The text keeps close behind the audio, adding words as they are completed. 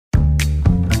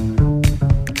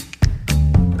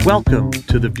Welcome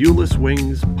to the Viewless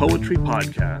Wings Poetry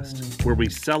Podcast, where we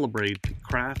celebrate the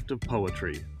craft of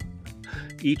poetry.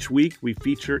 Each week, we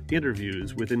feature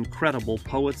interviews with incredible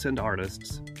poets and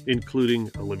artists, including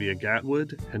Olivia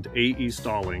Gatwood and A.E.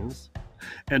 Stallings,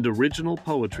 and original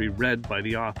poetry read by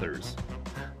the authors.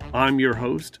 I'm your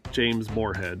host, James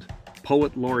Moorhead,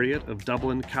 Poet Laureate of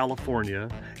Dublin, California,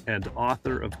 and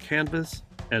author of Canvas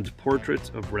and Portraits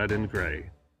of Red and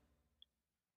Gray.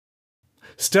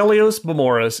 Stelios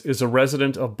Mormoris is a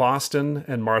resident of Boston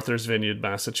and Martha's Vineyard,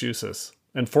 Massachusetts,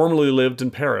 and formerly lived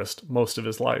in Paris most of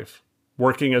his life,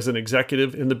 working as an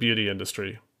executive in the beauty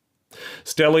industry.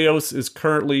 Stelios is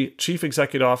currently Chief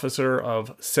Executive Officer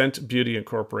of Scent Beauty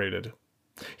Incorporated.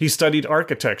 He studied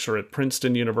architecture at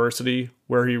Princeton University,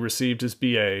 where he received his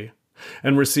BA,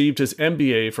 and received his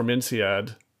MBA from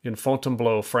INSEAD in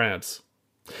Fontainebleau, France.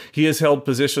 He has held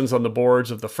positions on the boards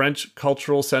of the French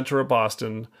Cultural Center of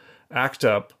Boston, ACT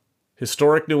UP,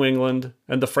 Historic New England,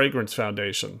 and the Fragrance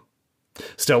Foundation.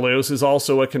 Stelios is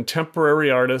also a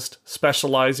contemporary artist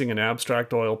specializing in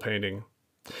abstract oil painting.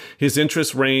 His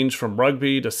interests range from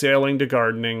rugby to sailing to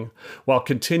gardening, while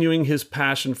continuing his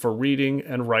passion for reading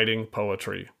and writing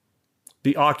poetry.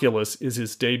 The Oculus is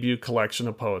his debut collection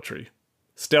of poetry.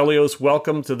 Stelios,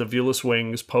 welcome to the Viewless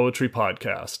Wings Poetry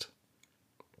Podcast.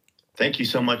 Thank you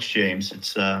so much, James.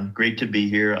 It's great to be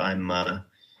here.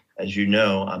 As you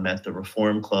know, I'm at the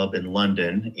Reform Club in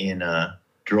London in a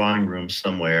drawing room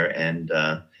somewhere, and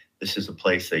this is a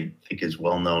place I think is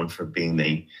well known for being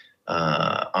the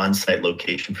on-site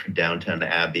location for Downton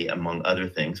Abbey, among other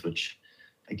things, which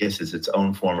I guess is its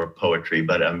own form of poetry.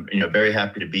 But I'm very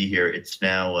happy to be here. It's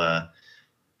now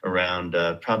around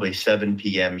probably 7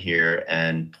 p.m. here,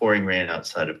 and pouring rain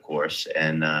outside, of course.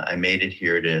 And I made it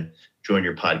here to join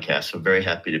your podcast, so very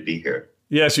happy to be here.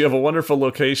 Yes, you have a wonderful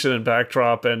location and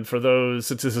backdrop, and for those,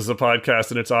 since this is a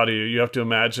podcast and it's audio, you have to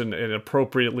imagine an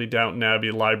appropriately Downton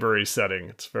Abbey library setting.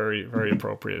 It's very, very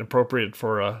appropriate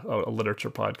for a literature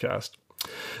podcast.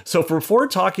 So before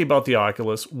talking about the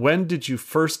Oculus, when did you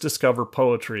first discover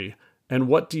poetry, and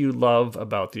what do you love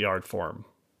about the art form?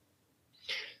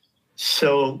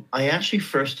 So I actually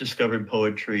first discovered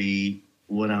poetry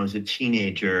when I was a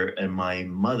teenager, and my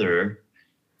mother,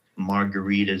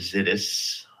 Margarita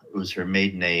Zidis, was her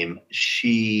maiden name.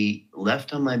 She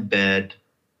left on my bed,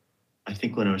 I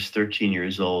think when I was 13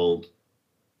 years old,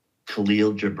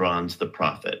 Khalil Gibran's The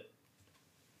Prophet.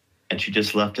 And she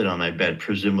just left it on my bed,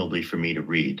 presumably for me to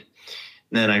read.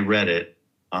 And then I read it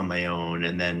on my own.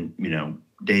 And then,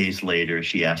 days later,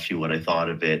 she asked me what I thought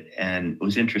of it. And it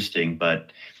was interesting,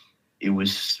 but it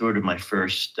was sort of my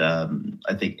first, I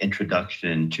think,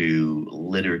 introduction to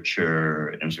literature.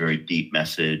 And it was a very deep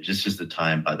message. This is the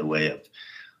time, by the way, of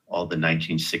all the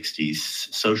 1960s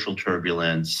social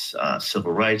turbulence,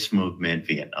 civil rights movement,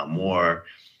 Vietnam War.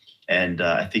 And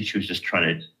I think she was just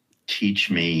trying to teach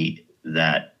me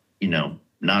that,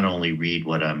 not only read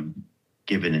what I'm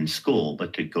given in school,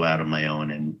 but to go out on my own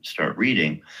and start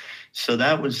reading. So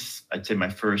that was, I'd say, my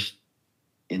first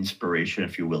inspiration,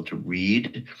 if you will, to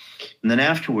read. And then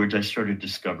afterwards, I started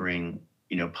discovering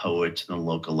poets in the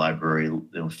local library,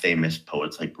 famous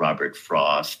poets like Robert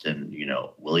Frost and,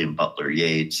 William Butler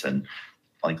Yeats, and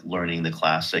like learning the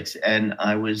classics. And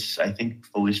I was, I think,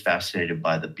 always fascinated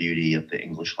by the beauty of the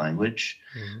English language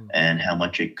and how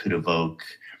much it could evoke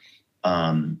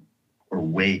or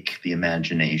wake the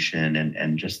imagination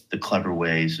and just the clever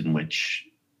ways in which,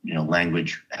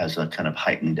 language has a kind of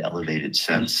heightened, elevated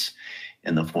sense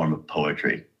in the form of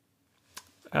poetry.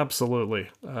 Absolutely.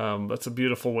 That's a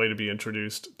beautiful way to be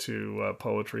introduced to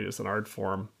poetry as an art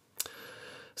form.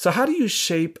 So how do you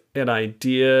shape an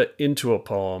idea into a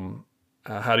poem?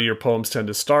 How do your poems tend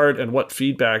to start, and what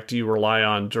feedback do you rely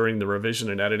on during the revision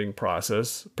and editing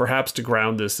process? Perhaps to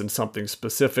ground this in something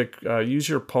specific, use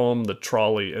your poem, The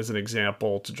Trolley, as an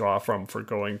example to draw from for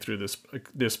going through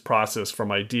this process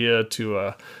from idea to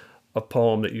a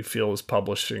poem that you feel is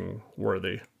publishing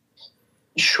worthy.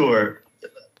 Sure.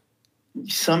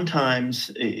 Sometimes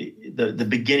the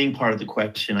beginning part of the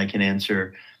question I can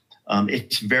answer.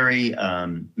 It's very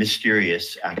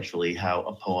mysterious, actually, how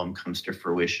a poem comes to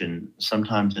fruition.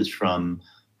 Sometimes it's from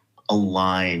a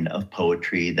line of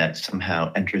poetry that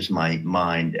somehow enters my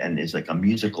mind and is like a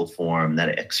musical form that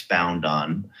I expound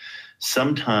on.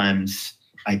 Sometimes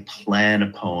I plan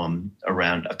a poem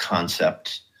around a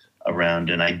concept, around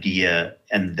an idea,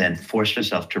 and then force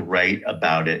myself to write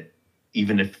about it,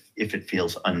 even if it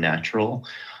feels unnatural.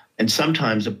 And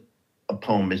sometimes a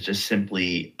poem is just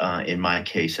simply, in my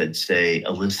case, I'd say,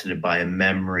 elicited by a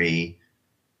memory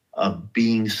of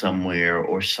being somewhere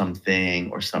or something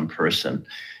or some person.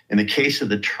 In the case of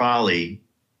The Trolley,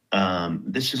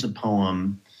 this is a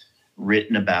poem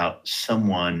written about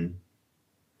someone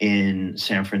in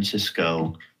San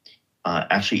Francisco,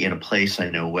 actually in a place I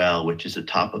know well, which is the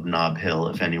top of Nob Hill.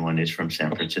 If anyone is from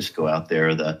San Francisco out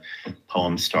there, the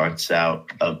poem starts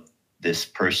out of this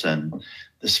person,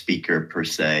 the speaker per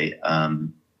se,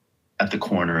 at the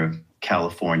corner of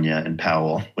California and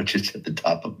Powell, which is at the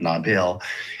top of Nob Hill,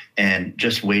 and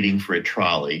just waiting for a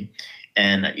trolley.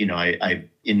 And, you know, I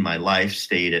in my life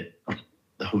stayed at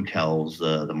the hotels,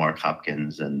 the Mark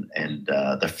Hopkins and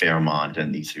the Fairmont,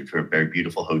 and these are very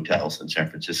beautiful hotels in San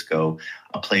Francisco,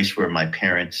 a place where my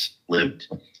parents lived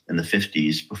in the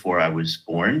 50s before I was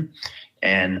born.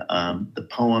 And the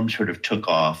poem sort of took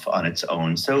off on its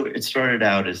own. So it started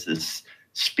out as this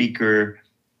speaker,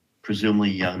 presumably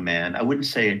young man. I wouldn't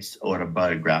say it's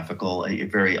autobiographical.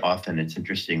 Very often it's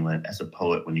interesting when, as a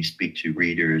poet, when you speak to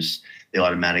readers, they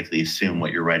automatically assume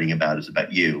what you're writing about is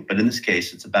about you. But in this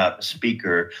case, it's about a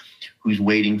speaker who's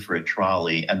waiting for a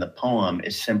trolley. And the poem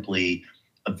is simply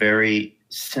a very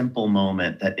simple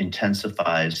moment that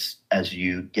intensifies as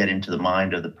you get into the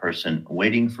mind of the person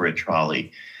waiting for a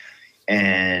trolley,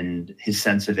 and his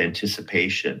sense of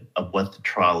anticipation of what the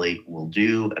trolley will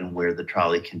do and where the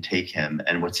trolley can take him.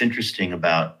 And what's interesting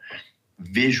about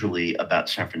visually about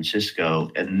San Francisco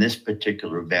and this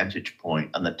particular vantage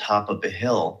point on the top of a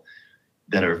hill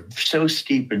that are so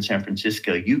steep in San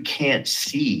Francisco, you can't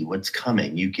see what's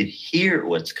coming. You could hear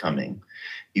what's coming.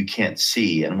 You can't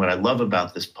see. And what I love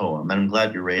about this poem, and I'm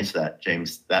glad you raised that,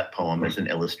 James, that poem as an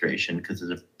illustration, because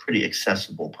it's a pretty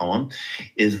accessible poem,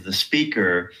 is the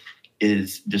speaker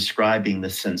is describing the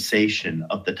sensation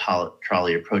of the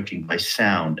trolley approaching by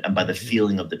sound and by the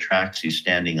feeling of the tracks he's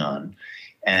standing on.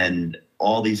 And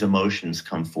all these emotions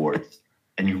come forth.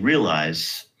 And you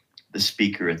realize the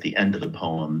speaker at the end of the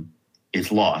poem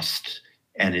is lost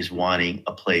and is wanting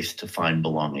a place to find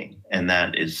belonging. And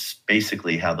that is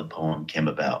basically how the poem came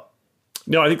about.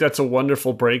 No, I think that's a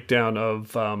wonderful breakdown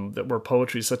of that where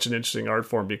poetry is such an interesting art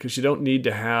form, because you don't need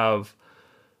to have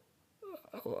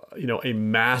a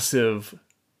massive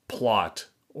plot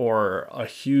or a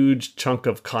huge chunk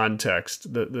of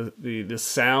context. The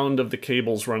sound of the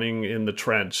cables running in the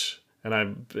trench, and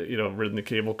I've ridden the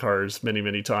cable cars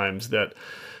many times, that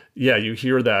you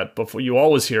hear that before. You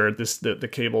always hear it, the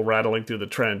cable rattling through the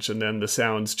trench, and then the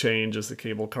sounds change as the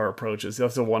cable car approaches.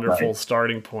 That's a wonderful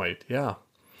starting point. Yeah.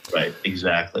 Right,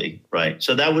 exactly. Right.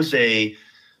 So that was a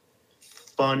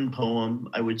fun poem,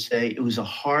 I would say. It was a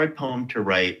hard poem to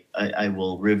write. I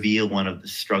will reveal one of the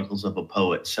struggles of a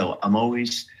poet. So I'm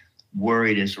always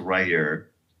worried as a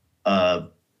writer,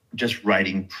 just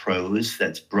writing prose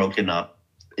that's broken up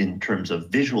in terms of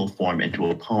visual form into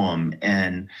a poem.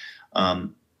 And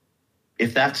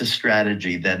if that's a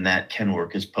strategy, then that can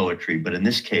work as poetry. But in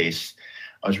this case,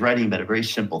 I was writing about a very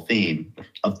simple theme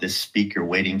of this speaker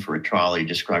waiting for a trolley,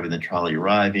 describing the trolley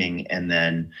arriving, and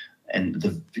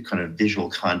the kind of visual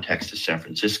context of San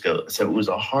Francisco. So it was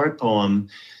a hard poem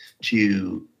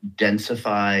to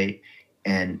densify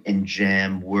and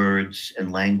jam words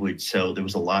and language. So there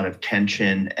was a lot of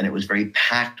tension, and it was very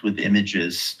packed with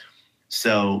images.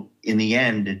 So in the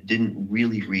end, it didn't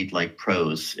really read like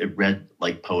prose. It read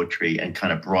like poetry and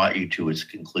kind of brought you to its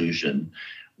conclusion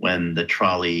when the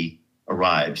trolley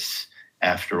arrives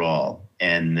after all.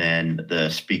 And then the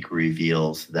speaker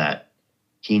reveals that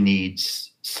he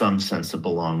needs some sense of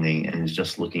belonging and is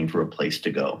just looking for a place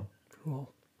to go.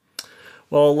 Cool.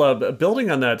 Well, building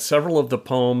on that, several of the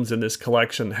poems in this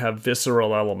collection have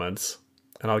visceral elements.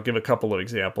 And I'll give a couple of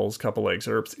examples, couple of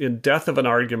excerpts. In Death of an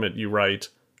Argument, you write,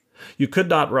 "You could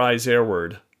not rise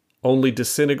airward, only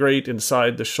disintegrate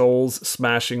inside the shoal's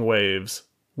smashing waves,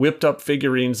 whipped up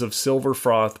figurines of silver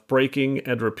froth breaking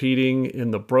and repeating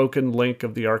in the broken link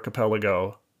of the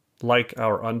archipelago, like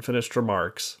our unfinished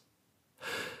remarks."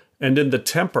 And in The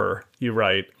Temper, you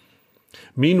write,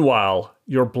 "Meanwhile,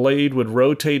 your blade would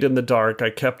rotate in the dark I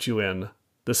kept you in,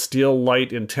 the steel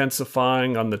light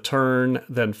intensifying on the turn,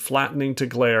 then flattening to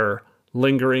glare,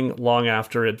 lingering long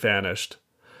after it vanished."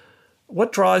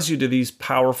 What draws you to these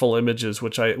powerful images,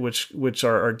 which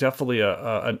are definitely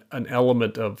an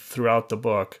element of throughout the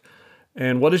book?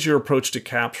 And what is your approach to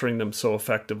capturing them so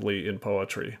effectively in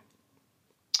poetry?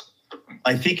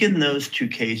 I think in those two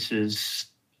cases,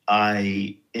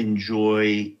 I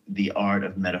enjoy the art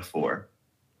of metaphor.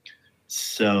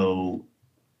 So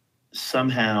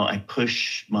somehow I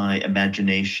push my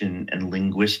imagination and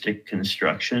linguistic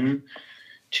construction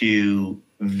to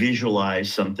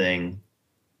visualize something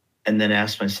and then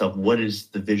ask myself, what does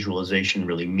the visualization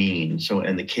really mean? So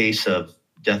in the case of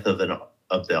Death of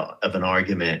an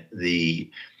Argument, the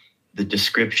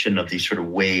description of these sort of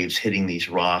waves hitting these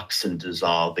rocks and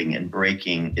dissolving and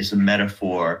breaking is a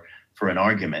metaphor for an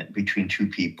argument between two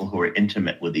people who are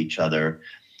intimate with each other,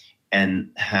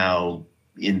 and how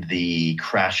in the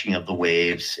crashing of the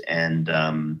waves and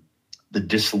the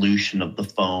dissolution of the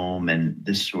foam and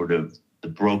this sort of the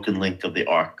broken link of the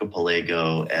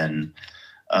archipelago and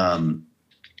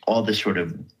all this sort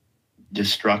of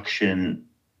destruction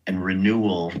and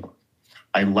renewal,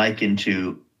 I liken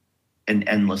to an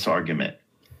endless argument.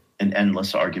 And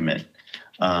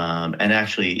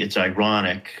actually, it's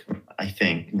ironic, I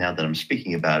think, now that I'm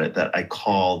speaking about it, that I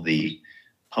call the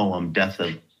poem Death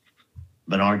of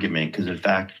an Argument, because in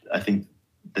fact, I think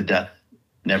the death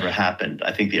never happened.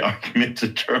 I think the argument's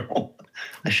eternal.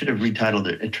 I should have retitled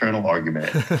it Eternal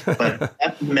Argument. But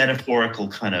that metaphorical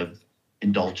kind of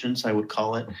indulgence, I would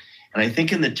call it. And I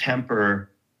think in the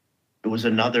temper, it was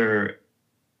another,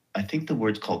 I think the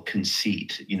word's called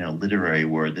conceit, literary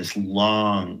word, this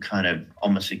long kind of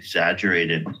almost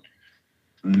exaggerated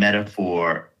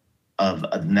metaphor of,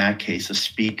 in that case, a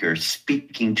speaker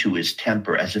speaking to his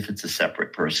temper as if it's a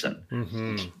separate person.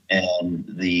 Mm-hmm.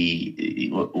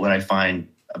 And what I find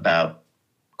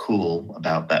cool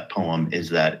about that poem is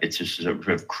that it's just a sort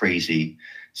of crazy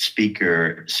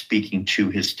speaker speaking to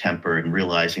his temper and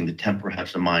realizing the temper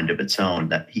has a mind of its own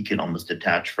that he can almost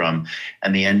detach from.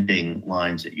 And the ending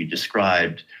lines that you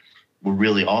described were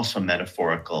really also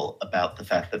metaphorical about the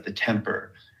fact that the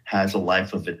temper has a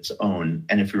life of its own.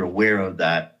 And if you're aware of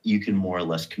that, you can more or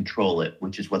less control it,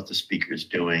 which is what the speaker is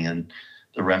doing. And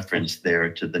the reference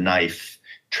there to the knife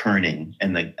turning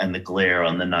and the glare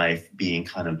on the knife being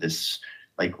kind of this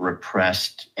like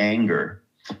repressed anger,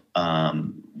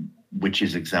 which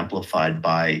is exemplified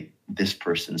by this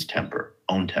person's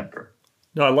own temper.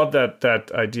 No, I love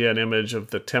that idea and image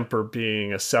of the temper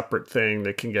being a separate thing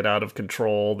that can get out of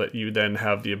control, that you then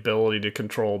have the ability to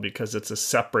control because it's a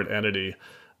separate entity.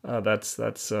 That's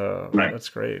right. That's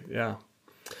great. Yeah,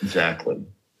 exactly.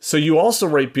 So you also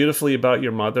write beautifully about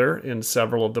your mother in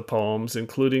several of the poems,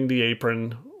 including The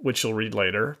Apron, which you'll read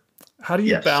later. How do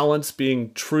you balance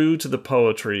being true to the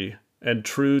poetry and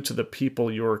true to the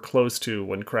people you're close to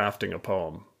when crafting a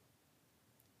poem?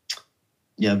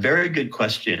 Yeah, very good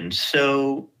question.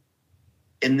 So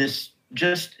in this,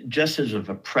 just as of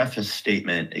a preface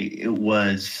statement, it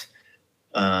was,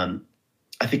 I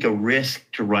think, a risk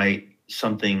to write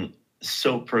something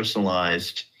so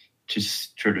personalized to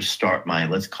sort of start my,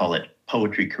 let's call it,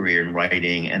 poetry career in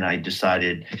writing. And I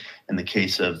decided, in the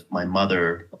case of my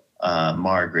mother,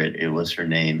 Margaret, it was her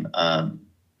name,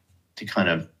 to kind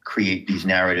of create these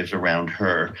narratives around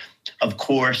her. Of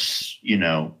course,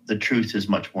 the truth is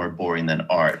much more boring than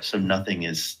art. So nothing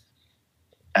is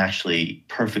actually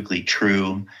perfectly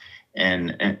true.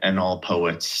 And all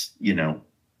poets,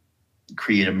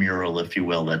 create a mural, if you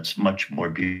will, that's much more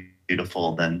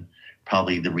beautiful than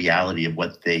probably the reality of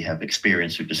what they have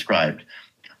experienced or described.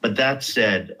 But that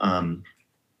said,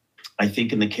 I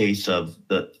think in the case of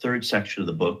the third section of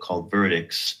the book called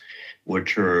Verdicts,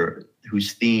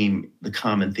 whose theme, the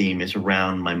common theme, is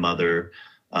around my mother.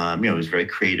 Was a very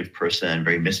creative person,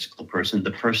 very mystical person.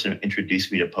 The person who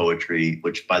introduced me to poetry,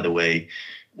 which, by the way,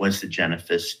 was the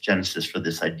genesis for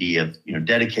this idea of,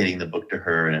 dedicating the book to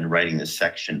her and writing this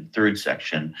third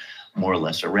section, more or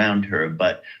less around her.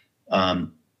 But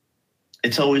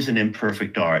it's always an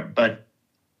imperfect art. But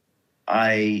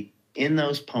in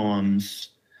those poems,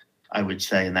 I would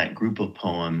say in that group of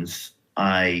poems,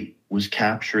 I was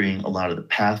capturing a lot of the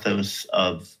pathos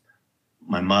of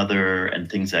my mother and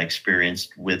things I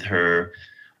experienced with her,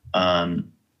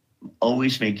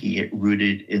 always making it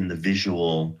rooted in the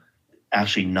visual,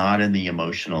 actually not in the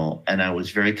emotional. And I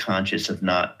was very conscious of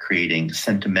not creating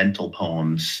sentimental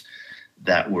poems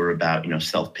that were about,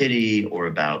 self-pity or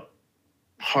about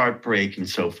heartbreak and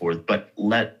so forth, but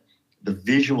let the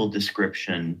visual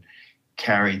description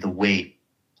carry the weight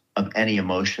of any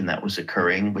emotion that was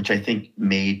occurring, which I think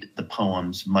made the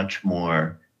poems much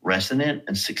more resonant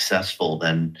and successful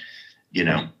than,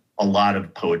 a lot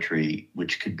of poetry,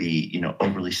 which could be,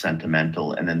 overly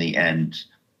sentimental and in the end,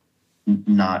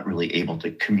 not really able to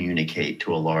communicate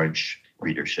to a large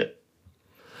readership.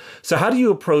 So how do you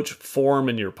approach form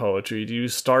in your poetry? Do you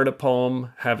start a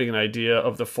poem having an idea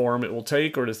of the form it will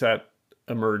take, or does that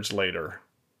emerge later?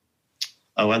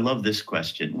 Oh, I love this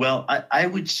question. Well, I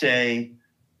would say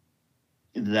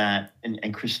that,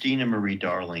 and Christina Marie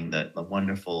Darling, the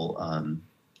wonderful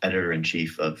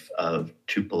editor-in-chief of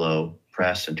Tupelo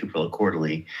Press and Tupelo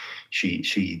Quarterly,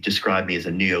 she described me as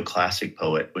a neoclassic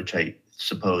poet, which I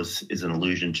suppose is an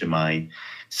allusion to my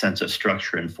sense of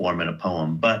structure and form in a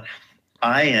poem. But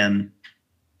I am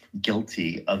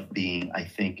guilty of being, I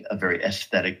think, a very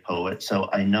aesthetic poet. So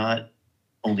I not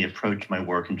only approach my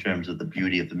work in terms of the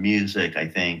beauty of the music, I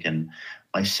think, and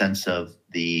my sense of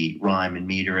the rhyme and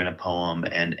meter in a poem.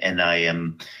 And I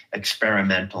am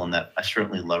experimental in that I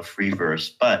certainly love free verse,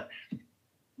 but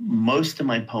most of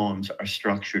my poems are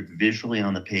structured visually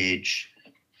on the page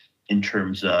in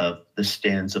terms of the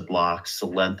stanza blocks, the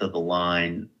length of the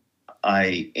line.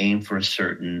 I aim for a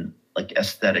certain like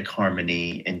aesthetic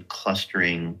harmony and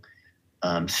clustering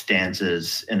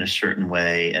stanzas in a certain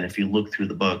way. And if you look through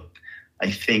the book, I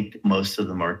think most of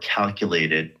them are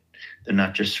calculated. They're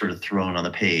not just sort of thrown on the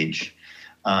page.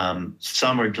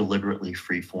 Some are deliberately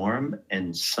free form,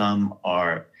 and some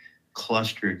are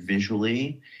clustered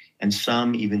visually, and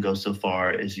some even go so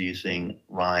far as using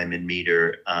rhyme and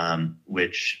meter,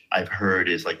 which I've heard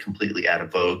is like completely out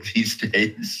of vogue these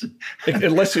days.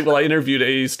 Unless you, well, I interviewed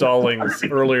A. Stallings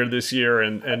earlier this year,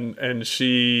 and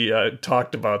she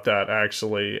talked about that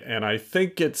actually, and I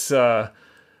think it's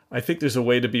I think there's a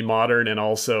way to be modern and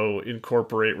also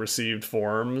incorporate received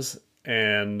forms.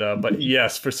 And but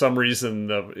yes, for some reason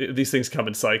these things come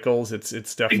in cycles.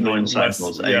 It's definitely in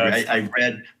cycles. Yeah, I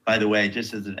read, by the way,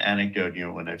 just as an anecdote,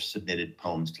 when I've submitted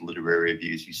poems to literary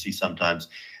reviews, you see sometimes,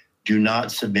 do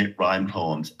not submit rhyme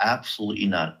poems. Absolutely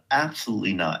not.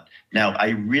 Absolutely not. Now, I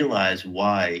realize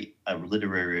why a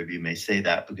literary review may say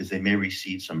that, because they may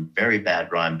receive some very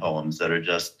bad rhyme poems that are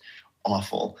just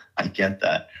awful. I get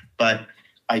that. But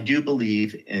I do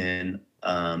believe in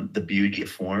the beauty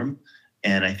of form.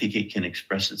 And I think it can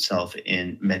express itself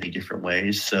in many different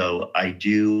ways. So I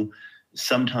do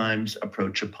sometimes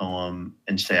approach a poem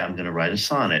and say, I'm going to write a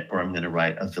sonnet, or I'm going to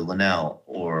write a villanelle,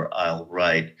 or I'll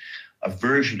write a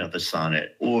version of a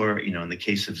sonnet. Or, in the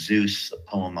case of Zeus, a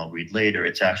poem I'll read later,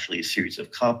 it's actually a series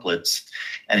of couplets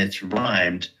and it's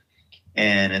rhymed.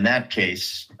 And in that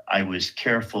case, I was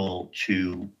careful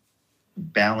to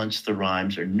balance the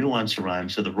rhymes or nuance the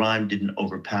rhymes so the rhyme didn't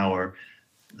overpower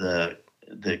the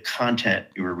content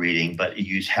you were reading, but you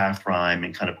use half rhyme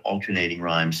and kind of alternating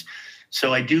rhymes.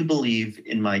 So I do believe,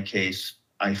 in my case,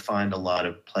 I find a lot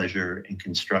of pleasure in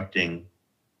constructing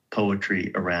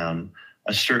poetry around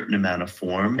a certain amount of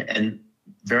form. And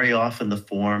very often the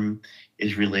form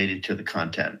is related to the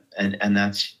content. And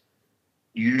that's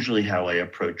usually how I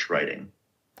approach writing.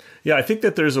 Yeah, I think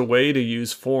that there's a way to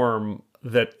use form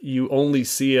that you only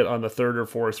see it on the third or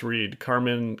fourth read.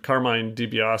 Carmine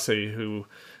DiBiase, who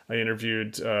I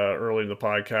interviewed early in the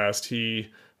podcast, he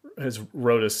has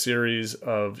wrote a series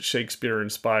of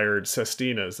Shakespeare-inspired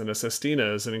sestinas, and a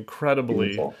sestina is an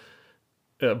incredibly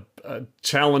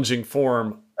challenging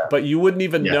form, but you wouldn't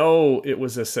even know it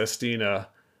was a sestina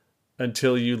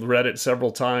until you read it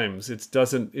several times.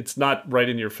 It's not right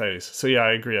in your face. So yeah,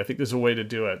 I agree. I think there's a way to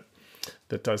do it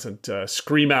that doesn't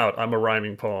scream out, I'm a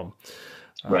rhyming poem.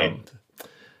 Right.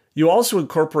 You also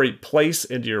incorporate place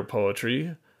into your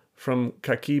poetry, from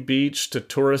Kaki Beach to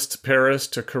tourist Paris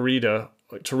to Corrida.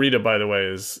 Corrida, by the way,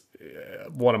 is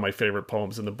one of my favorite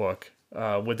poems in the book,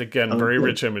 with, again, very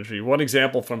rich imagery. One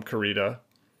example from Corrida.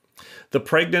 The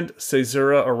pregnant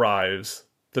Caesura arrives.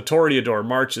 The toreador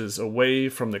marches away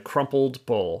from the crumpled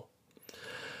bull.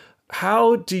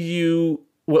 How do you,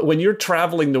 when you're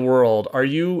traveling the world, are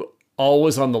you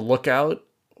always on the lookout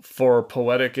for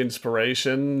poetic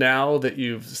inspiration now that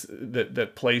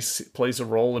that plays a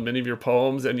role in many of your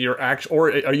poems, and or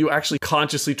are you actually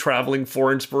consciously traveling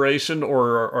for inspiration,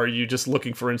 or are you just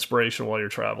looking for inspiration while you're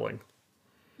traveling?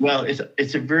 Well,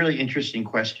 it's a really interesting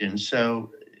question. So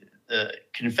the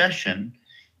Confession,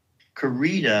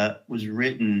 Corrida, was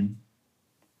written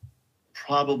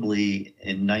probably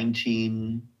in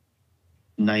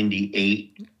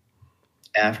 1998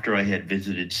 after I had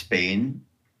visited Spain.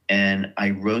 And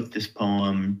I wrote this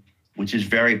poem, which is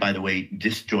very, by the way,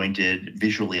 disjointed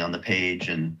visually on the page,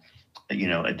 and,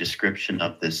 a description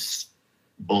of this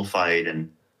bullfight, and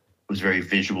it was very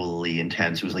visually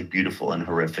intense. It was like beautiful and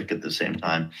horrific at the same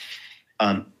time.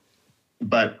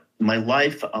 But my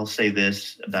life, I'll say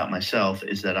this about myself,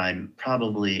 is that I'm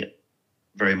probably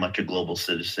very much a global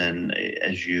citizen.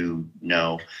 As you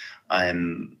know,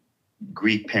 I'm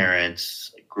Greek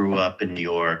parents, grew up in New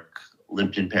York,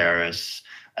 lived in Paris.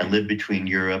 I lived between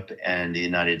Europe and the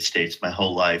United States my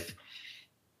whole life.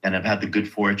 And I've had the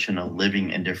good fortune of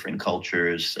living in different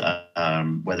cultures,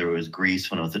 whether it was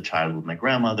Greece when I was a child with my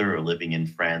grandmother, or living in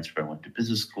France where I went to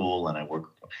business school and I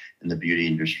worked in the beauty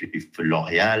industry for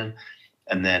L'Oréal.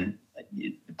 And then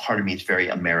part of me is very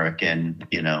American.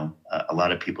 A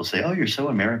lot of people say, oh, you're so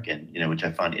American, which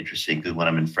I find interesting, because when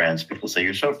I'm in France, people say,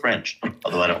 you're so French,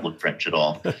 although I don't look French at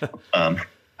all.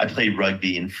 I played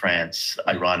rugby in France,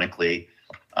 ironically.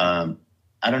 I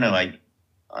don't know. I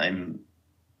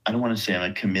don't want to say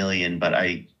I'm a chameleon, but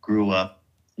I grew up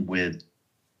with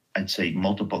I'd say,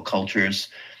 multiple cultures,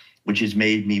 which has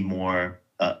made me more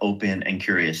open and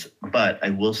curious. But I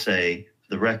will say,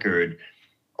 for the record,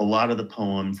 a lot of the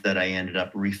poems that I ended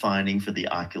up refining for the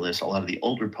Oculus, a lot of the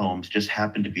older poems just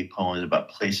happened to be poems about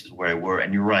places where I were.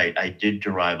 And you're right, I did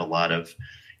derive a lot of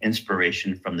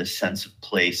inspiration from the sense of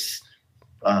place.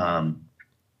 In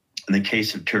the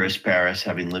case of tourist Paris,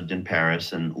 having lived in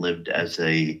Paris and lived as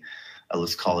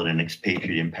let's call it an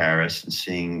expatriate in Paris, and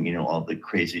seeing, all the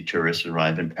crazy tourists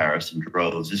arrive in Paris in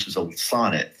droves. This was a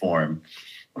sonnet form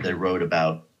that I wrote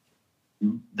about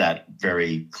that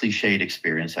very cliched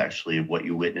experience, actually, of what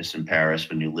you witness in Paris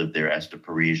when you live there as the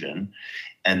Parisian.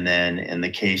 And then in the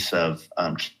case of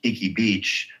Kiki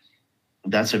Beach,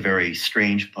 that's a very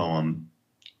strange poem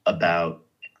about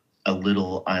a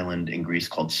little island in Greece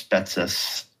called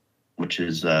Spetses, which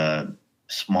is a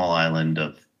small island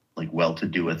of like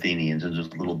well-to-do Athenians. And there's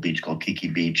a little beach called Kiki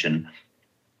Beach. And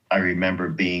I remember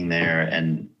being there,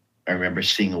 and I remember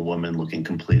seeing a woman looking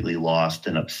completely lost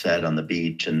and upset on the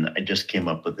beach. And I just came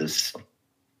up with this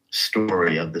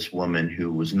story of this woman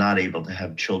who was not able to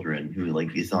have children, who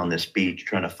like is on this beach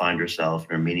trying to find herself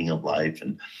and her meaning of life.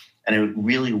 And it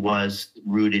really was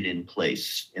rooted in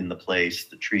place, the place,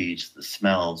 the trees, the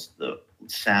smells, the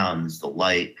sounds, the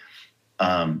light.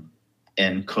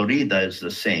 And Corrida is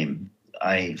the same.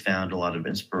 I found a lot of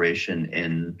inspiration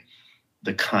in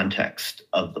the context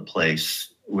of the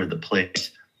place, where the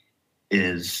place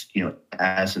is,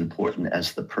 as important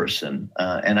as the person.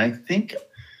 And I think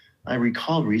I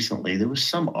recall recently there was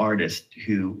some artist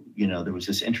who, there was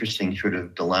this interesting sort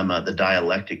of dilemma, the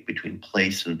dialectic between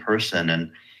place and person.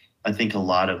 And I think a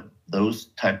lot of those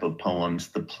type of poems,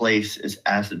 the place is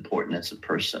as important as a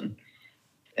person.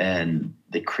 And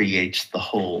it creates the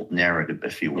whole narrative,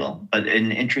 if you will. But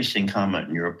an interesting comment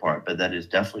on your part, but that is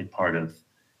definitely part of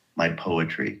my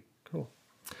poetry. Cool.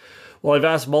 Well, I've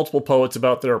asked multiple poets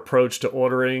about their approach to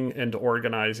ordering and to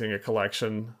organizing a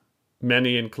collection.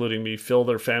 Many, including me, fill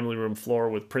their family room floor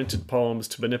with printed poems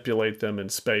to manipulate them in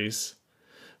space.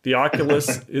 The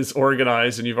Oculus is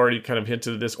organized, and you've already kind of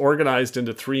hinted at this, organized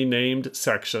into 3 named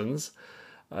sections.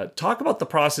 Talk about the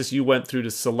process you went through to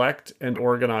select and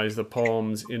organize the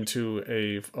poems into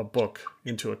a book,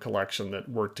 into a collection that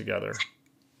worked together.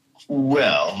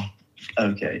 Well,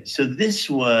 okay. So this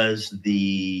was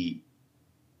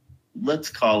let's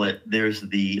call it, there's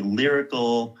the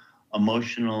lyrical,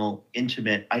 emotional,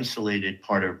 intimate, isolated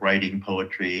part of writing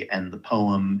poetry and the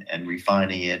poem and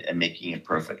refining it and making it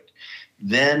perfect.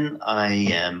 Then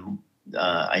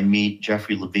I meet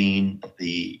Jeffrey Levine,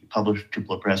 the publisher of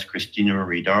Tupelo Press, Christina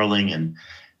Marie Darling, and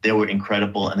they were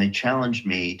incredible. And they challenged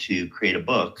me to create a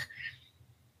book.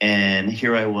 And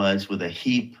here I was with a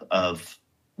heap of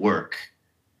work.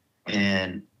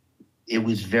 And it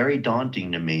was very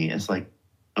daunting to me. It's like,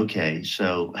 okay,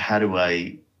 so how do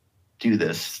I do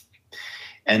this?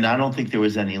 And I don't think there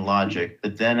was any logic.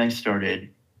 But then I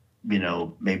started,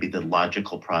 maybe the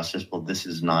logical process. Well, this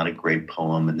is not a great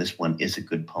poem, and this one is a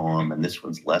good poem, and this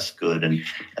one's less good. And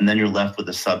then you're left with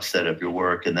a subset of your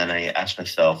work. And then I asked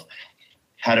myself,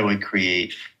 how do I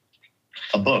create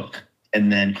a book?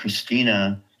 And then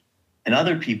Christina and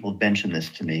other people mentioned this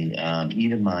to me.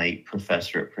 Even my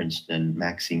professor at Princeton,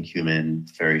 Maxine Cumin,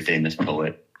 very famous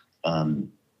poet,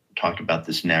 talked about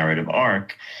this narrative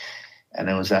arc. And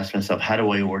I was asking myself, how do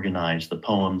I organize the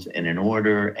poems in an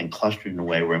order and cluster it in a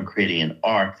way where I'm creating an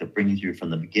arc that brings you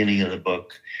from the beginning of the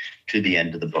book to the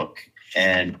end of the book?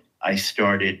 And I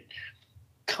started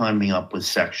coming up with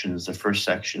sections. The first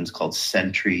section is called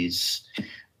Sentries,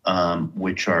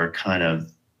 which are kind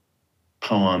of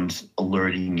poems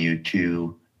alerting you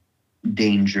to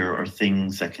danger or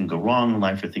things that can go wrong in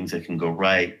life or things that can go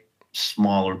right,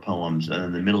 smaller poems. And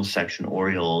then the middle section,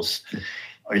 Orioles,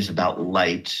 is about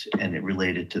light, and it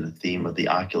related to the theme of the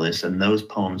Oculus. And those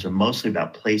poems are mostly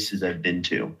about places I've been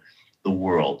to, the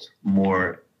world,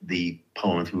 more the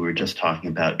poems we were just talking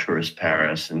about, tourist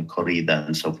Paris and Corrida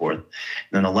and so forth. And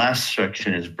then the last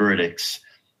section is Verdicts,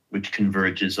 which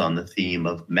converges on the theme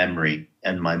of memory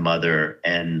and my mother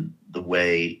and the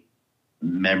way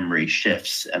memory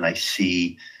shifts, and I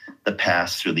see the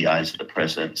past through the eyes of the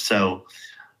present. So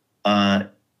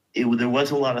there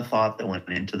was a lot of thought that went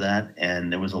into that,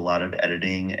 and there was a lot of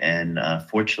editing. And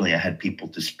fortunately, I had people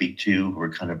to speak to who were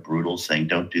kind of brutal, saying,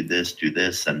 don't do this, do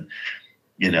this. And,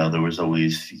 there was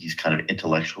always these kind of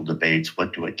intellectual debates.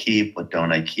 What do I keep? What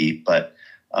don't I keep? But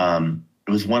it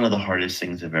was one of the hardest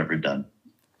things I've ever done.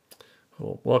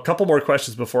 Cool. Well, a couple more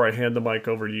questions before I hand the mic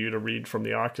over to you to read from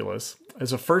the Oculus.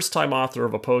 As a first-time author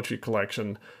of a poetry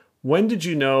collection, when did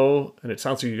you know, and it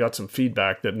sounds like you got some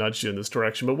feedback that nudged you in this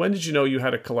direction, but when did you know you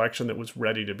had a collection that was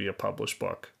ready to be a published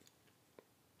book?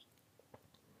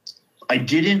 I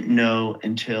didn't know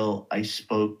until I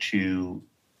spoke to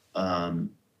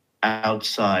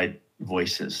outside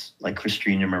voices like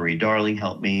Christina Marie Darling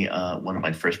helped me. One of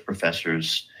my first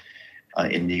professors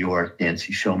in New York,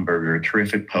 Nancy Schoenberger, a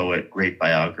terrific poet, great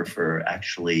biographer,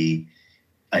 actually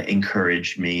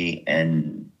encouraged me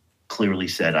and clearly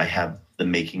said, I have the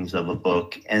makings of a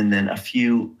book. And then a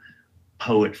few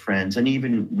poet friends and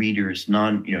even readers,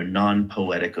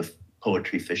 non-poetic of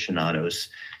poetry aficionados,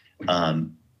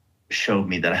 showed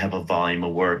me that I have a volume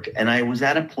of work. And I was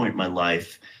at a point in my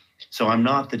life, so I'm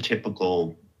not the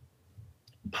typical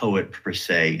poet per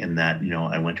se, in that,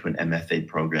 I went to an MFA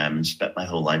program and spent my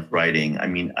whole life writing. I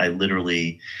mean, I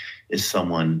literally is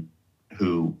someone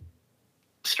who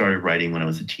started writing when I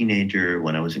was a teenager,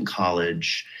 when I was in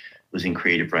college, was in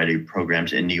creative writing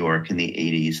programs in New York in the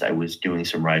 80s. I was doing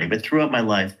some writing, but throughout my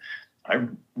life, I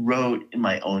wrote in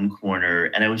my own corner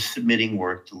and I was submitting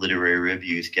work to literary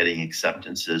reviews, getting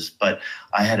acceptances, but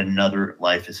I had another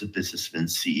life as a businessman,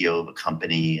 CEO of a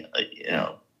company,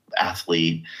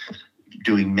 athlete,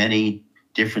 doing many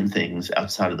different things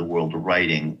outside of the world of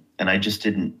writing. And I just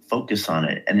didn't focus on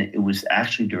it. And it was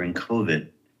actually during COVID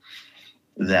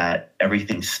that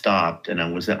everything stopped. And I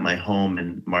was at my home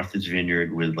in Martha's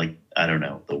Vineyard with the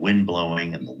wind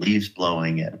blowing and the leaves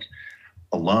blowing and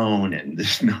alone and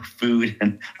there's no food.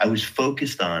 And I was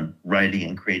focused on writing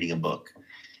and creating a book.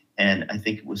 And I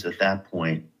think it was at that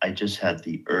point, I just had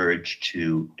the urge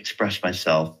to express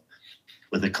myself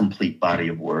with a complete body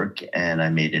of work, and I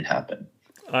made it happen.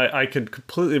 I can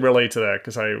completely relate to that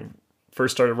because I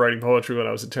first started writing poetry when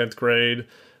I was in 10th grade,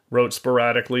 wrote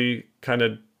sporadically, kind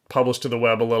of published to the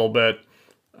web a little bit.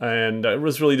 And it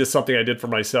was really just something I did for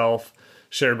myself,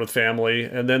 shared with family.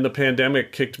 And then the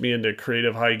pandemic kicked me into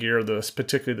creative high gear,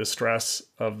 particularly the stress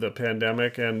of the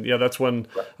pandemic. And yeah, that's when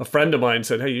a friend of mine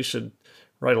said, hey, you should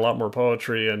write a lot more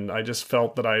poetry. And I just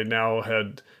felt that I now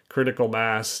had critical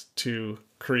mass to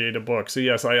create a book. So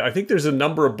yes, I think there's a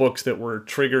number of books that were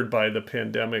triggered by the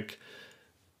pandemic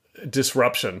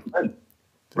disruption.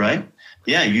 Right?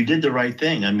 Yeah, you did the right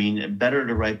thing. I mean, better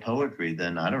to write poetry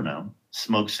than,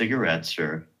 smoke cigarettes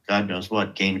or God knows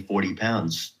what, gain 40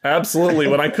 pounds. Absolutely.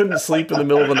 When I couldn't sleep in the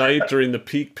middle of the night during the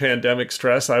peak pandemic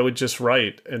stress, I would just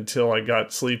write until I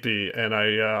got sleepy. And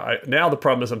I now the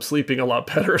problem is I'm sleeping a lot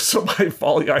better. So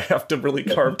I have to really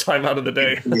carve time out of the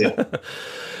day. Yeah,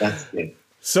 that's good.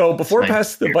 So before I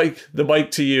pass the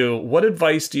mic to you, what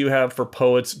advice do you have for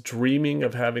poets dreaming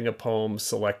of having a poem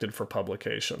selected for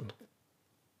publication?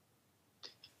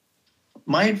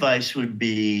 My advice would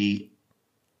be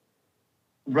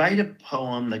write a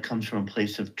poem that comes from a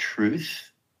place of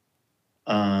truth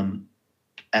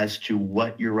as to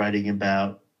what you're writing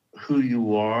about, who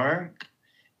you are.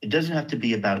 It doesn't have to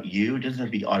be about you. It doesn't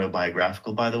have to be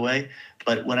autobiographical, by the way.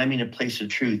 But when I mean a place of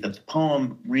truth, that the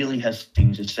poem really has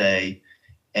things to say,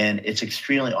 and it's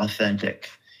extremely authentic.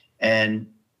 And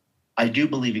I do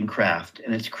believe in craft,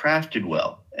 and it's crafted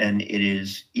well, and it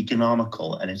is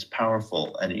economical, and it's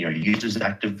powerful, and uses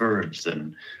active verbs,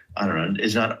 and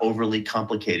is not overly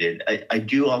complicated. I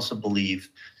do also believe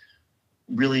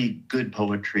really good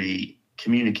poetry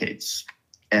communicates,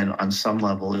 and on some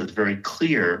level is very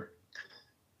clear,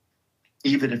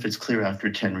 even if it's clear after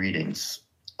 10 readings.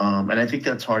 And I think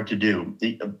that's hard to do.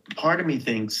 Part of me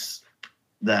thinks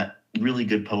that really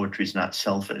good poetry is not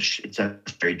selfish. It's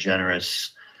very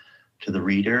generous to the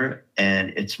reader, and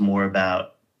it's more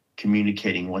about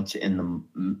communicating what's in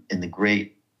the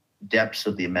great depths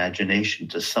of the imagination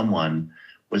to someone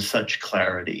with such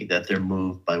clarity that they're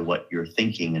moved by what you're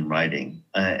thinking and writing.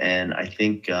 And I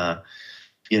think,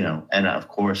 and of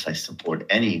course I support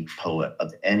any poet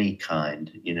of any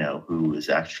kind, who is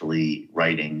actually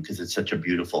writing, because it's such a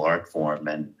beautiful art form.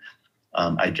 And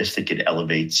I just think it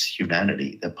elevates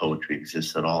humanity that poetry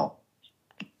exists at all.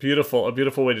 Beautiful, a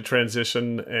beautiful way to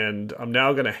transition. And I'm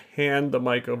now going to hand the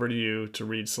mic over to you to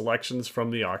read selections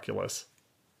from the Oculus.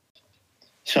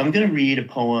 So I'm going to read a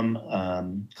poem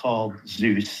called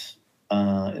Zeus.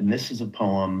 And this is a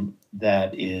poem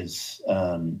that is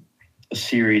a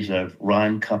series of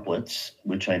rhyme couplets,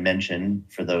 which I mentioned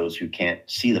for those who can't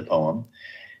see the poem.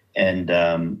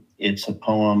 And it's a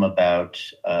poem about,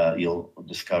 you'll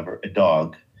discover, a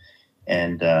dog.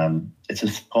 And it's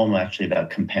a poem actually about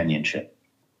companionship.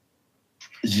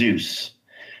 Zeus,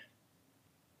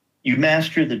 you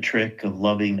master the trick of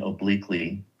loving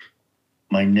obliquely,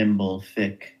 my nimble,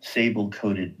 thick,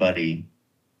 sable-coated buddy,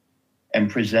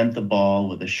 and present the ball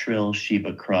with a shrill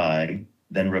Sheba cry,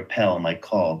 then repel my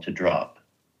call to drop.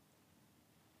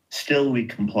 Still we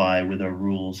comply with our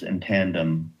rules in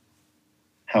tandem,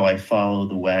 how I follow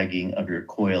the wagging of your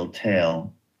coiled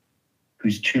tail,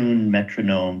 whose tuned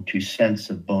metronome to sense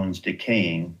of bones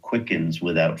decaying quickens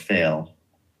without fail.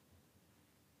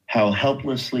 How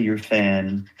helplessly your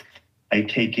fan, I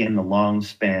take in the long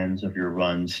spans of your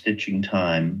run, stitching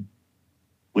time,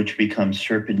 which becomes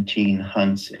serpentine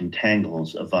hunts and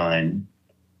tangles of vine,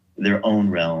 their own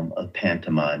realm of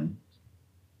pantomime.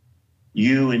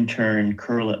 You, in turn,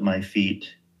 curl at my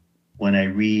feet when I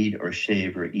read or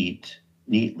shave or eat,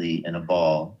 neatly in a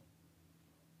ball.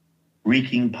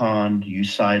 Reeking pond, you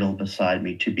sidle beside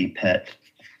me to be pet.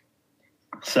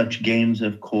 Such games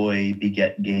of coy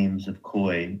beget games of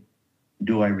coy.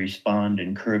 Do I respond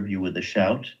and curb you with a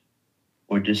shout,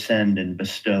 or descend and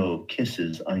bestow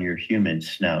kisses on your humid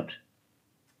snout?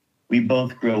 We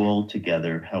both grow old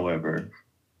together, however.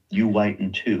 You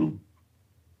whiten too.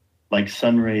 Like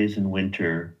sun rays in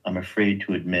winter, I'm afraid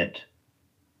to admit,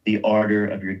 the ardor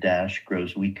of your dash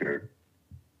grows weaker.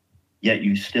 Yet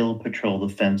you still patrol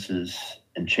the fences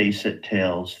and chase at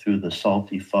tails through the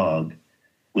salty fog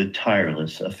with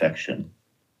tireless affection.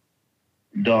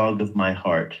 Dog of my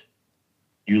heart,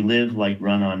 you live like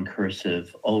run-on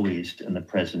cursive, always in the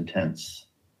present tense.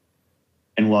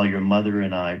 And while your mother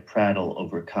and I prattle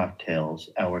over cocktails,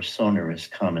 our sonorous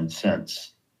common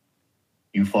sense,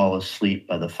 you fall asleep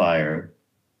by the fire,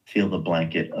 feel the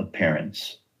blanket of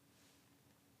parents.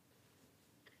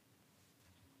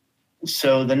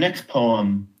 So the next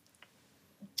poem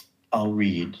I'll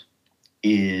read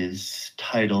is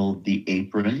titled The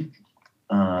Apron,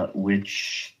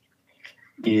 which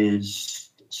is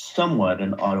somewhat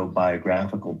an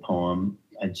autobiographical poem,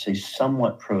 I'd say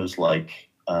somewhat prose-like,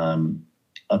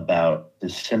 about the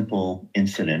simple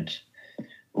incident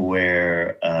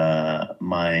where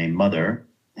my mother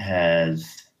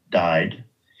has died,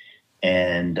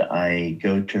 and I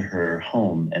go to her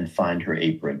home and find her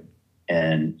apron,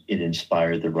 and it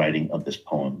inspired the writing of this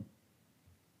poem.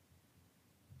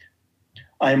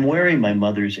 I am wearing my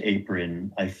mother's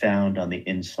apron I found on the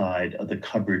inside of the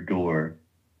cupboard door,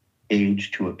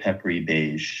 aged to a peppery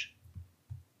beige.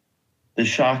 The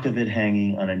shock of it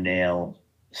hanging on a nail,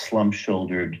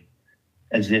 slump-shouldered,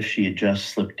 as if she had just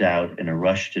slipped out in a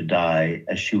rush to die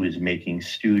as she was making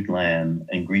stewed lamb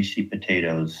and greasy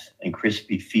potatoes and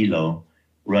crispy phyllo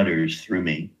rudders through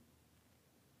me.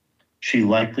 She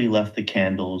likely left the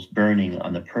candles burning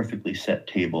on the perfectly set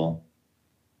table,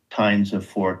 tines of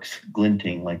forks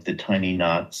glinting like the tiny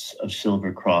knots of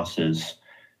silver crosses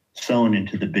sewn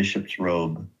into the bishop's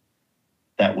robe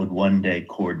that would one day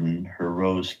cordon her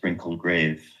rose-sprinkled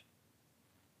grave.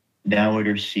 Now at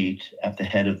her seat at the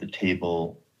head of the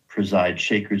table preside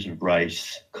shakers of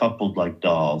rice coupled like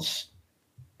dolls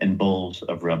and bowls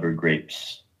of rubber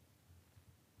grapes.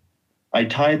 I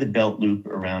tie the belt loop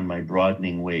around my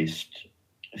broadening waist,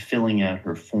 filling out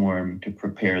her form to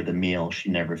prepare the meal she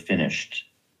never finished.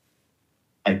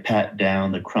 I pat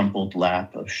down the crumpled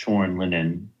lap of shorn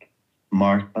linen,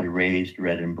 marked by raised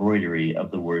red embroidery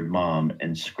of the word mom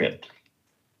and script.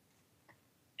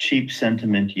 Cheap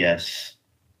sentiment, yes,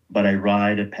 but I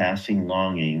ride a passing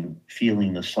longing,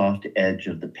 feeling the soft edge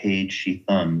of the page she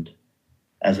thumbed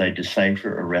as I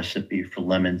decipher a recipe for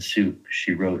lemon soup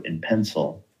she wrote in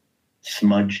pencil,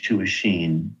 smudged to a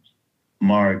sheen,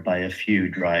 marred by a few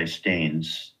dry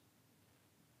stains.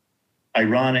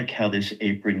 Ironic how this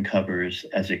apron covers,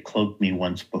 as it cloaked me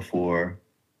once before,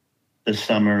 the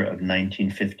summer of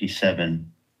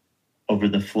 1957, over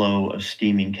the flow of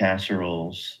steaming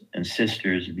casseroles and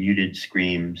sisters' muted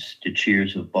screams to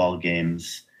cheers of ball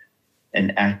games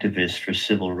and activists for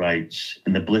civil rights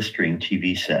in the blistering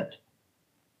TV set,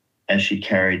 as she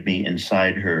carried me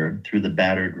inside her through the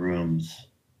battered rooms,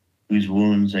 whose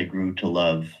wounds I grew to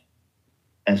love,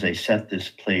 as I set this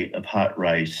plate of hot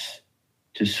rice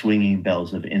to swinging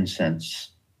bells of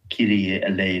incense, Kyrie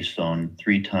eleison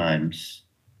 3 times,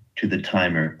 to the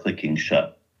timer clicking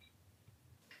shut.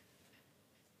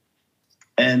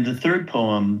 And the third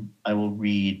poem I will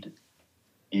read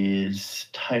is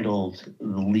titled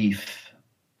The Leaf.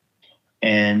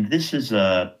 And this is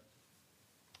a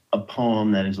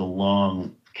poem that is a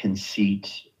long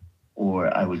conceit,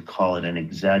 or I would call it an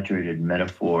exaggerated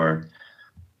metaphor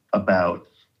about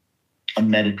a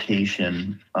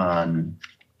meditation on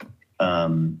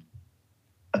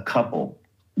a couple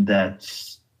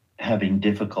that's having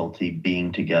difficulty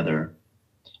being together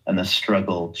and the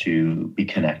struggle to be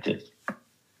connected.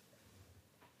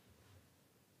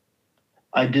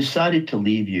 I decided to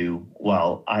leave you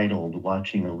while idled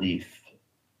watching a leaf,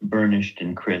 burnished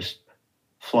and crisp,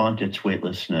 flaunt its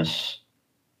weightlessness,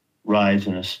 rise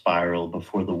in a spiral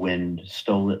before the wind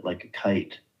stole it like a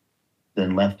kite,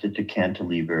 then left it to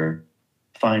cantilever,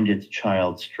 find its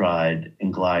child stride,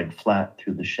 and glide flat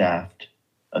through the shaft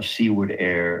of seaward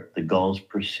air the gulls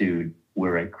pursued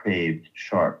where I craved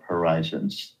sharp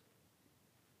horizons.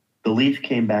 The leaf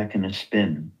came back in a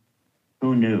spin.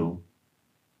 Who knew?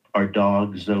 Our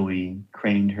dog, Zoe,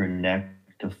 craned her neck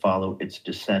to follow its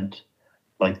descent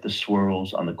like the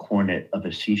swirls on the cornet of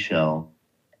a seashell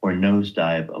or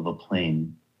nosedive of a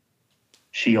plane.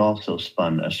 She also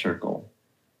spun a circle.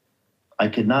 I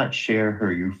could not share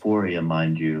her euphoria,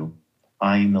 mind you,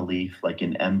 eyeing the leaf like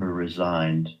an ember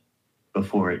resigned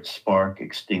before its spark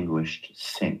extinguished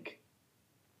sink.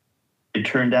 It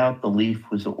turned out the leaf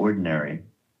was ordinary,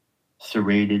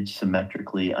 serrated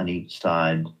symmetrically on each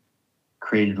side,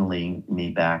 cradling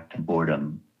me back to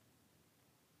boredom.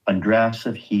 On drafts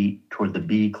of heat toward the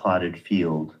bee-clotted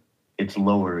field, its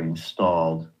lowering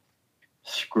stalled,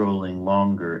 scrolling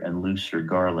longer and looser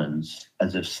garlands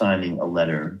as if signing a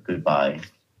letter goodbye.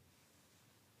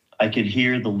 I could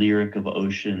hear the lyric of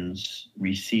oceans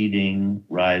receding,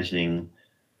 rising,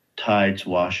 tides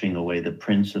washing away the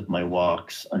prints of my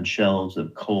walks on shelves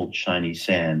of cold, shiny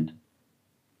sand.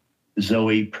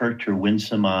 Zoe perked her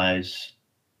winsome eyes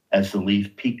as the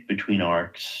leaf peeked between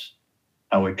arcs,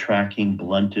 our tracking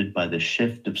blunted by the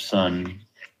shift of sun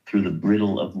through the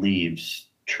brittle of leaves,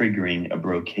 triggering a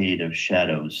brocade of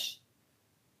shadows.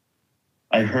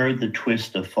 I heard the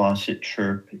twist of faucet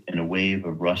chirp in a wave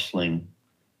of rustling,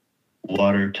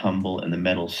 water tumble in the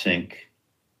metal sink,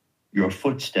 your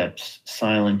footsteps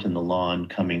silent in the lawn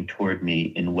coming toward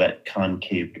me in wet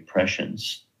concave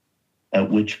depressions, at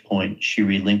which point she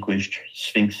relinquished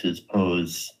Sphinx's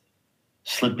pose,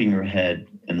 slipping her head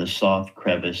in the soft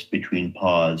crevice between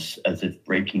paws as if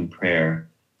breaking prayer,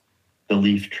 the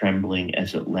leaf trembling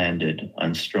as it landed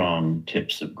on strong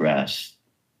tips of grass.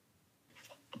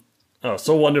 Oh,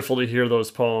 so wonderful to hear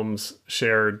those poems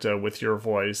shared with your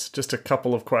voice. Just a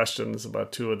couple of questions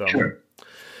about two of them. Sure.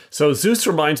 So Zeus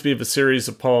reminds me of a series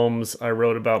of poems I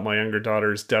wrote about my younger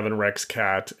daughter's Devon Rex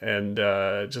cat, and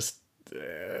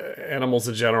animals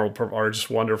in general are just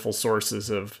wonderful sources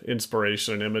of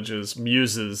inspiration and images,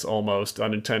 muses almost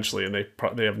unintentionally, and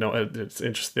they have no. It's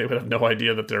interesting. They would have no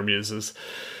idea that they're muses.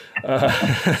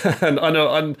 And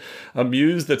a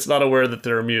muse that's not aware that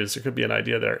they're a muse. There could be an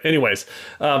idea there. Anyways,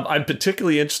 I'm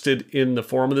particularly interested in the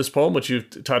form of this poem, which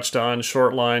you've touched on,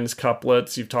 short lines,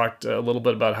 couplets. You've talked a little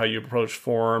bit about how you approach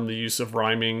form, the use of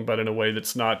rhyming, but in a way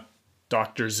that's not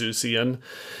Dr. Zeusian.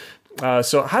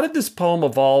 So how did this poem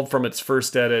evolve from its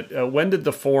first edit? When did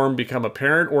the form become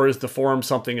apparent, or is the form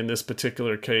something in this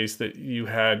particular case that you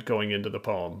had going into the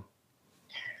poem?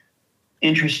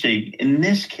 Interesting. In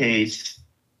this case,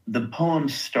 the poem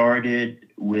started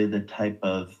with a type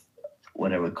of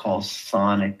what I would call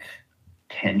sonic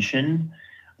tension,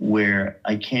 where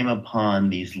I came upon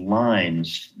these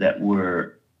lines that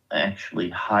were actually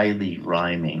highly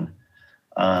rhyming.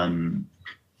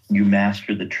 You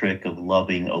master the trick of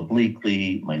loving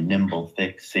obliquely, my nimble,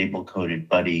 thick, sable-coated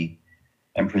buddy,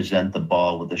 and present the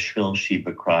ball with a shrill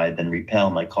Sheba cry, then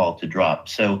repel my call to drop.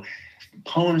 So the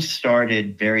poem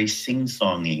started very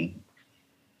sing-songy,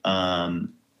 and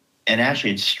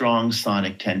actually it's strong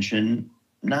sonic tension,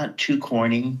 not too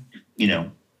corny,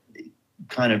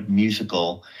 kind of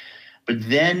musical. But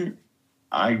then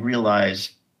I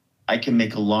realized I can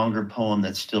make a longer poem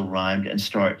that still rhymed and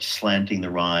start slanting the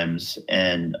rhymes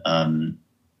and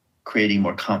creating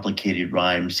more complicated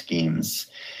rhyme schemes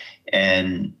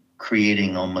and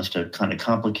creating almost a kind of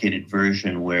complicated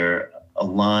version where a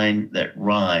line that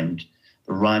rhymed,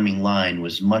 the rhyming line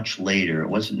was much later. It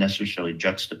wasn't necessarily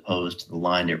juxtaposed to the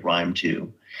line it rhymed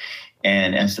to.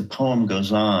 And as the poem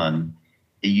goes on,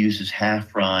 it uses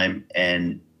half rhyme.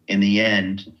 And in the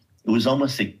end, it was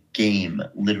almost a game,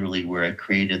 literally, where I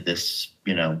created this,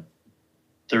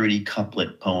 30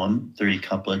 couplet poem, 30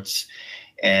 couplets,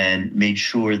 and made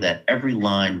sure that every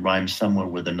line rhymed somewhere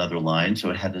with another line. So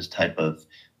it had this type of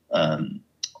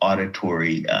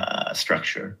auditory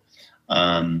structure.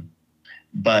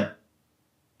 But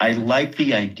I like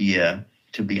the idea,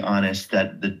 to be honest,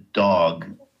 that the dog,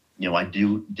 I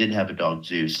did have a dog,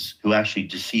 Zeus, who actually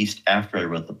deceased after I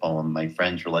wrote the poem. My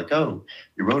friends were like, "Oh,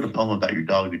 you wrote a poem about your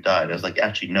dog who died." I was like,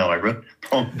 "Actually, no, I wrote a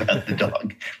poem about the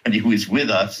dog when he was with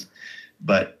us."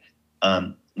 But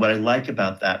what I like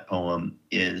about that poem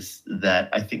is that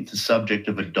I think the subject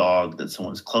of a dog that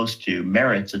someone's close to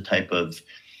merits a type of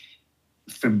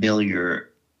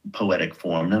familiar poetic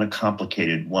form, not a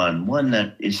complicated one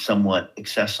that is somewhat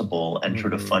accessible and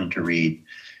sort of fun to read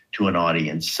to an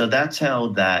audience. So that's how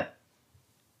that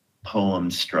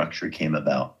poem structure came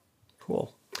about.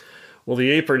 Cool. Well,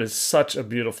 The Apron is such a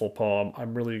beautiful poem.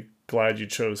 I'm really glad you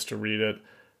chose to read it.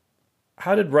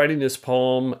 How did writing this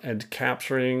poem and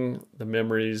capturing the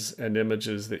memories and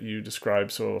images that you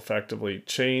describe so effectively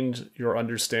change your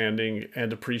understanding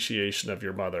and appreciation of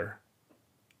your mother?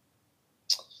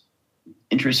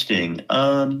 Interesting.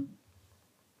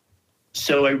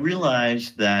 So I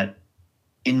realized that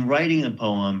in writing the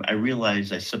poem, I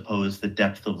realized, I suppose, the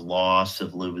depth of loss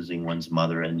of losing one's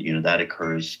mother, and that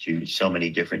occurs to so many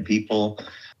different people.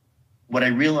 What I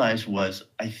realized was,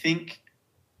 I think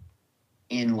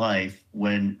in life,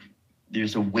 when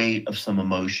there's a weight of some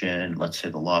emotion, let's say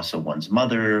the loss of one's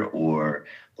mother or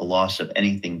the loss of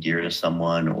anything dear to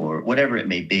someone or whatever it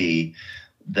may be,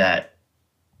 that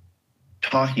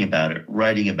talking about it,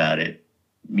 writing about it,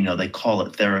 they call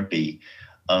it therapy.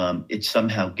 It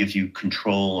somehow gives you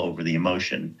control over the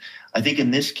emotion. I think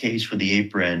in this case for the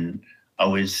apron, I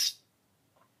was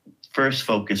first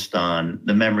focused on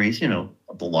the memories,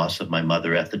 of the loss of my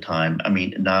mother at the time. I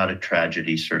mean, not a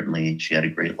tragedy, certainly. She had a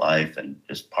great life and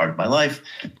just part of my life.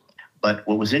 But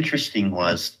what was interesting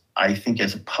was, I think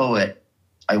as a poet,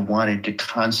 I wanted to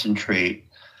concentrate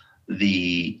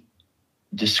the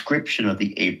description of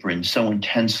the apron so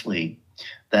intensely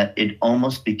that it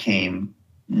almost became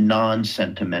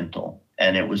non-sentimental,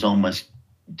 and it was almost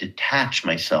detach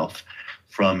myself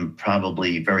from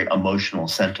probably very emotional,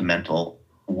 sentimental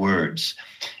words.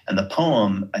 And the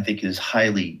poem, I think, is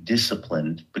highly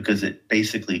disciplined because it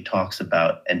basically talks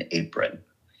about an apron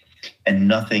and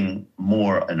nothing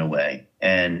more in a way.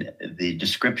 And the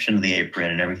description of the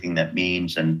apron and everything that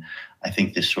means, and I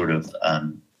think this sort of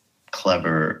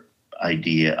clever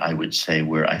idea, I would say,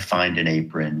 where I find an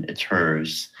apron, it's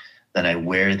hers, then I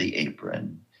wear the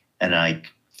apron and I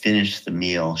finish the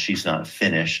meal. She's not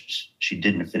finished. She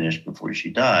didn't finish before she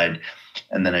died.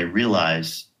 And then I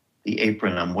realize the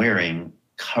apron I'm wearing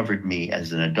covered me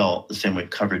as an adult, the same way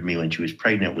it covered me when she was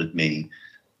pregnant with me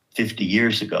 50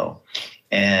 years ago.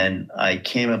 And I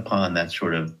came upon that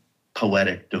sort of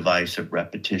poetic device of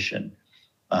repetition,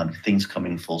 things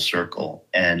coming full circle.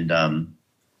 And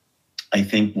I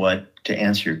think to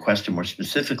answer your question more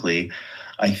specifically,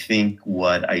 I think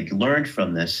what I learned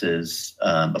from this is,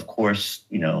 of course,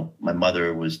 my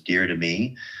mother was dear to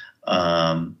me,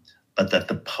 but that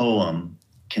the poem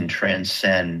can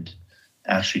transcend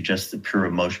actually just the pure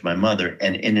emotion of my mother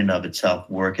and in and of itself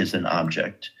work as an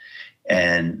object.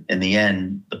 And in the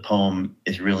end, the poem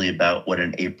is really about what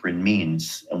an apron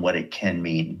means and what it can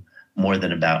mean more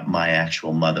than about my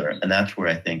actual mother. And that's where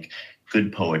I think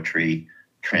good poetry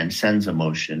transcends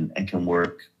emotion and can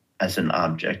work as an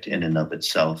object in and of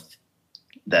itself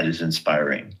that is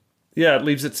inspiring. Yeah, it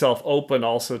leaves itself open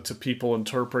also to people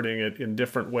interpreting it in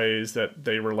different ways that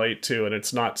they relate to, and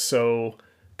it's not so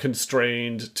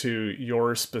constrained to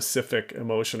your specific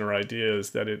emotion or ideas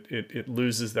that it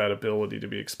loses that ability to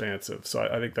be expansive. So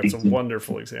I think that's a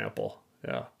wonderful example.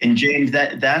 Yeah. And James,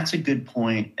 that's a good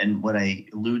point. And what I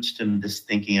alludes to this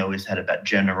thinking I always had about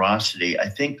generosity, I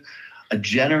think a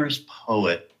generous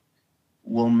poet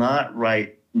will not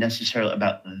write necessarily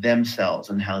about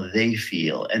themselves and how they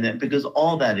feel. And then because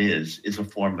all that is a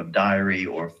form of diary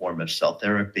or a form of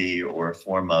self-therapy or a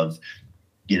form of,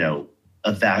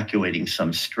 evacuating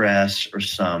some stress or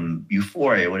some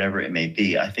euphoria, whatever it may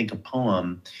be. I think a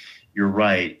poem, you're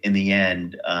right, in the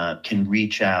end, can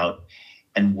reach out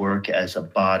and work as a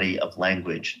body of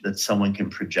language that someone can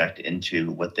project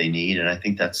into what they need. And I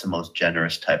think that's the most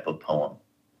generous type of poem.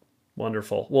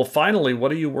 Wonderful. Well, finally,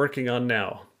 what are you working on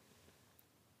now?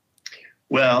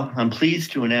 Well, I'm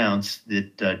pleased to announce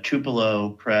that Tupelo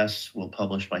Press will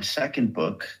publish my second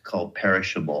book called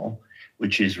Perishable,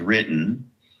 which is written.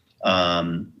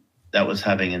 That was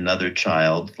having another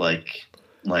child, like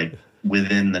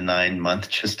within the 9-month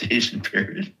gestation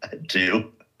period. I had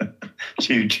two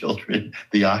children.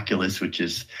 The Oculus, which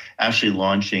is actually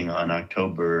launching on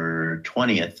October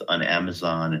 20th on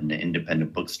Amazon and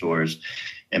independent bookstores,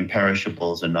 and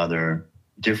Perishable is another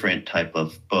different type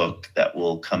of book that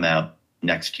will come out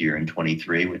next year in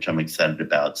 23, which I'm excited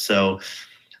about. So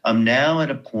I'm now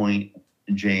at a point,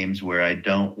 James, where I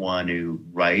don't want to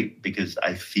write because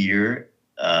I fear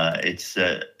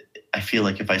I feel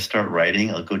like if I start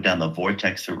writing, I'll go down the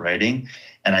vortex of writing,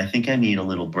 and I think I need a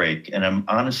little break. And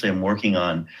I'm working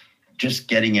on just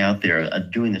getting out there.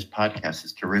 Doing this podcast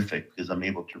is terrific because I'm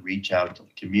able to reach out to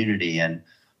the community and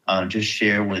just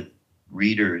share with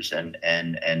readers and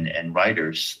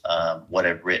writers what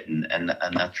I've written, and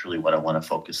that's really what I want to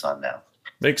focus on now.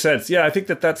 Makes sense. Yeah, I think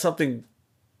that's something.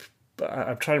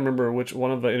 I'm trying to remember which one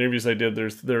of the interviews I did.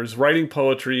 There's writing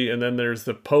poetry, and then there's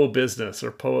the business or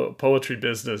poetry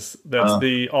business. That's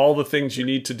all the things you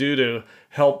need to do to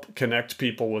help connect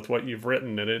people with what you've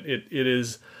written. And it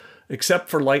is, except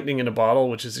for lightning in a bottle,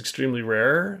 which is extremely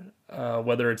rare.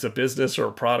 whether it's a business or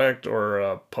a product or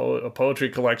a poetry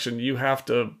collection, you have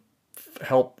to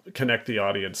help connect the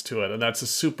audience to it. And that's a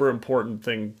super important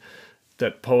thing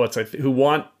that poets,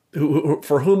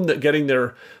 for whom that getting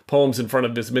their poems in front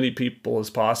of as many people as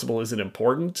possible is an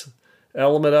important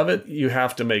element of it. You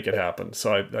have to make it happen.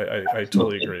 So I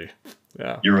totally agree.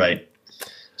 Yeah, you're right.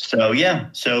 So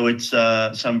it's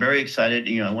so I'm very excited.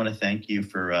 I want to thank you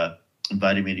for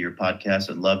inviting me to your podcast.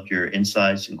 I loved your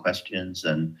insights and questions,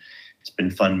 and it's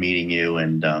been fun meeting you.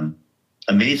 And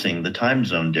amazing, the time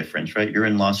zone difference, right? You're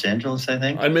in Los Angeles, I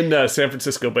think. I'm in the San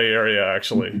Francisco Bay Area,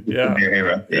 actually. Yeah, Bay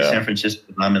Area. Yeah. San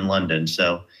Francisco. I'm in London.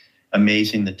 So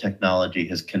amazing, the technology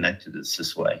has connected us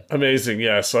this way. Amazing,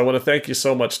 yes. So I want to thank you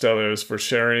so much, Stelios, for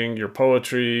sharing your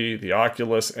poetry, the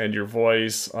Oculus, and your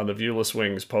voice on the Viewless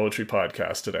Wings Poetry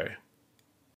Podcast today.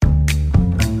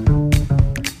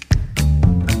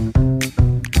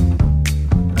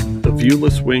 The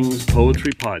Viewless Wings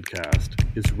Poetry Podcast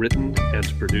is written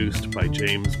and produced by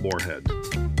James Moorhead.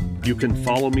 You can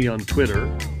follow me on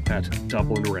Twitter at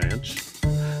Dublin Ranch,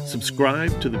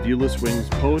 subscribe to the Viewless Wings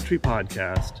Poetry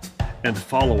Podcast, and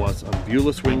follow us on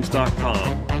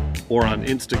viewlesswings.com or on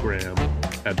Instagram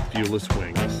at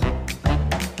viewlesswings.